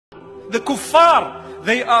The kuffar,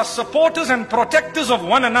 they are supporters and protectors of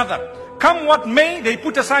one another. Come what may, they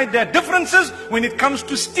put aside their differences when it comes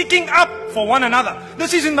to sticking up for one another.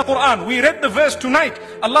 This is in the Quran. We read the verse tonight.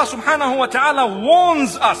 Allah subhanahu wa ta'ala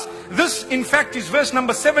warns us. This in fact is verse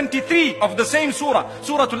number 73 of the same surah,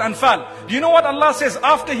 Surah Al-Anfal. Do you know what Allah says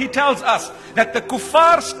after He tells us that the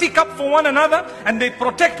kuffar stick up for one another and they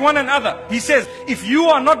protect one another? He says, if you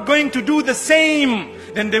are not going to do the same,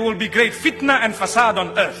 then there will be great fitna and fasad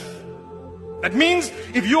on earth. That means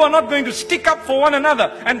if you are not going to stick up for one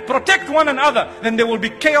another and protect one another, then there will be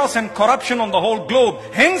chaos and corruption on the whole globe.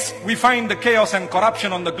 Hence, we find the chaos and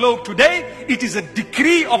corruption on the globe today. It is a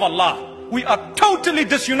decree of Allah. We are totally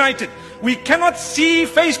disunited. We cannot see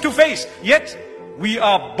face to face, yet we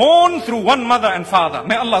are born through one mother and father.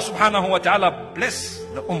 May Allah subhanahu wa ta'ala bless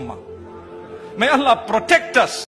the ummah. May Allah protect us.